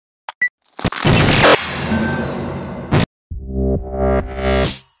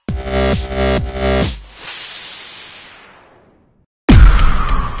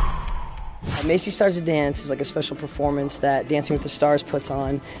Macy Stars of Dance is like a special performance that Dancing with the Stars puts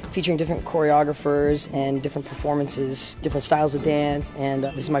on, featuring different choreographers and different performances, different styles of dance, and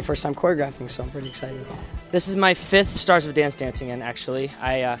this is my first time choreographing, so I'm pretty excited. This is my 5th Stars of Dance dancing in, actually.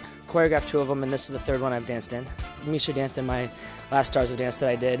 I choreographed 2 of them, and this is the 3rd one I've danced in. Misha danced in my last Stars of Dance that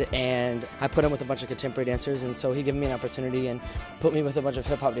I did, and I put him with a bunch of contemporary dancers, and so he gave me an opportunity and put me with a bunch of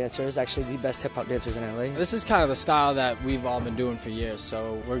hip-hop dancers, actually the best hip-hop dancers in LA. This is kind of the style that we've all been doing for years,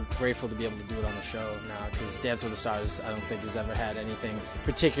 so we're grateful to be able to do it on the show now, because Dance with the Stars, I don't think has ever had anything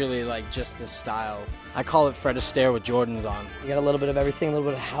particularly like just this style. I call it Fred Astaire with Jordans on. You got a little bit of everything, a little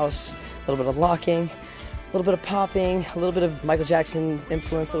bit of house, a little bit of locking, a little bit of popping, a little bit of Michael Jackson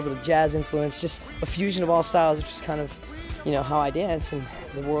influence, a little bit of jazz influence, just a fusion of all styles, which is kind of, you know, how I dance and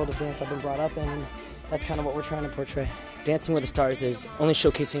the world of dance I've been brought up in, and that's kind of what we're trying to portray. Dancing with the Stars is only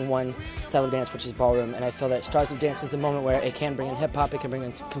showcasing one style of dance, which is ballroom, and I feel that Stars of Dance is the moment where it can bring in hip-hop, it can bring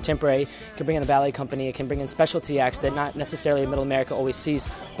in contemporary, it can bring in a ballet company, it can bring in specialty acts that not necessarily Middle America always sees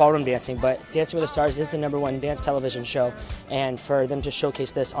ballroom dancing, but Dancing with the Stars is the #1 dance television show, and for them to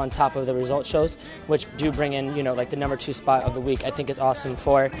showcase this on top of the result shows, which do bring in, you know, like the #2 spot of the week, I think it's awesome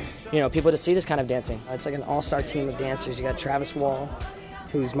for, you know, people to see this kind of dancing. It's like an all-star team of dancers. You got Travis Wall,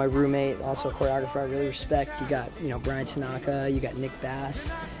 who's my roommate, also a choreographer I really respect. You got, you know, Bryan Tanaka, you got Nick Bass,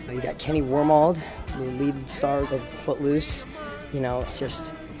 you got Kenny Wormald, the lead star of Footloose. You know, it's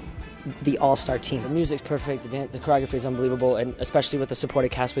just the all-star team. The music's perfect, the choreography is unbelievable, and especially with the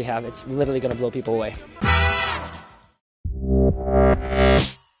supported cast we have, it's literally going to blow people away.